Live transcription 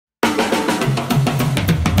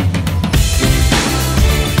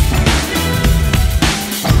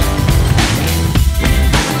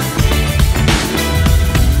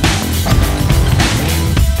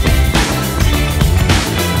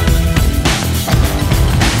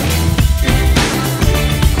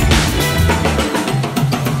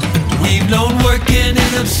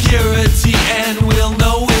in obscurity and we'll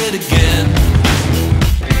know it again.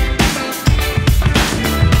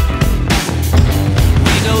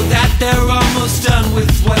 We know that they're almost done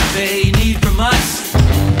with what they need from us.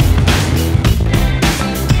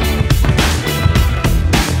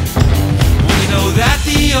 We know that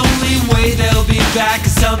the only way they'll be back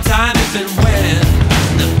is sometime if and when.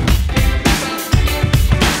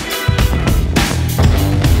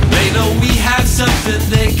 They know we have something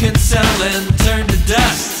they can sell and turn to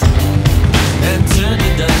dust. And turn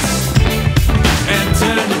to dust. And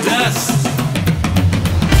turn to dust.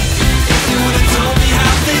 If you would've told me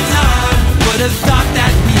how things are, would've thought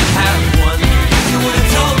that we'd have one. If you would've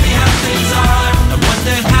told me how things are, I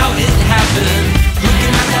wonder how it happened.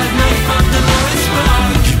 Looking at that note from Dolores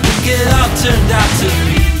Park, think it all turned out to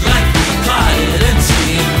be like we plotted and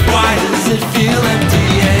seen. Why does it feel empty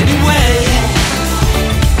anyway?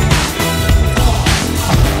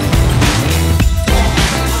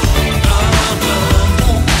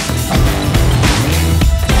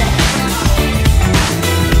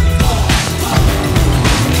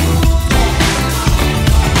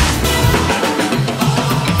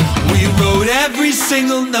 Every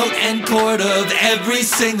single note and chord of every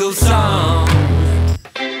single song.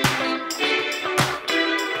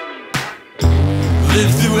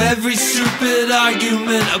 Lived through every stupid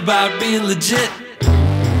argument about being legit.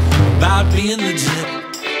 About being legit.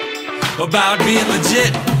 About being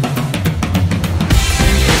legit.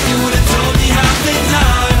 If you would've told me how things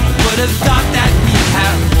are, would've thought that we'd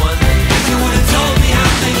have one. If you would've told me how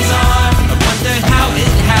things are, I wonder how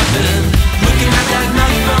it happened. Looking at that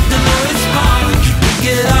night from Dolores Park,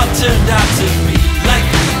 it all turned out to be like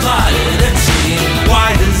we plotted and seen.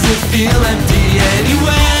 Why does it feel empty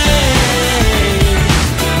anyway?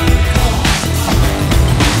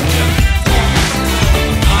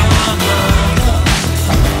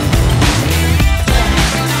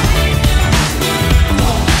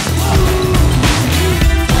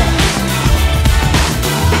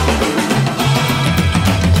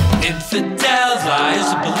 Infidels, liars,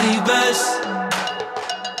 and believers,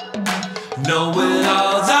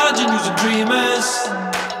 know-it-alls, ingenues and dreamers,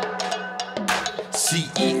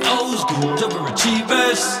 CEOs, goons,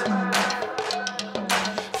 overachievers,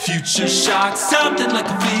 future shock, something like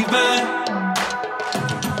a fever.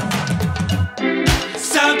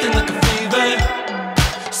 Something like a fever.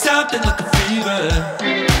 Something like a fever.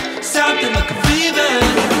 Something like a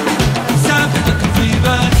fever.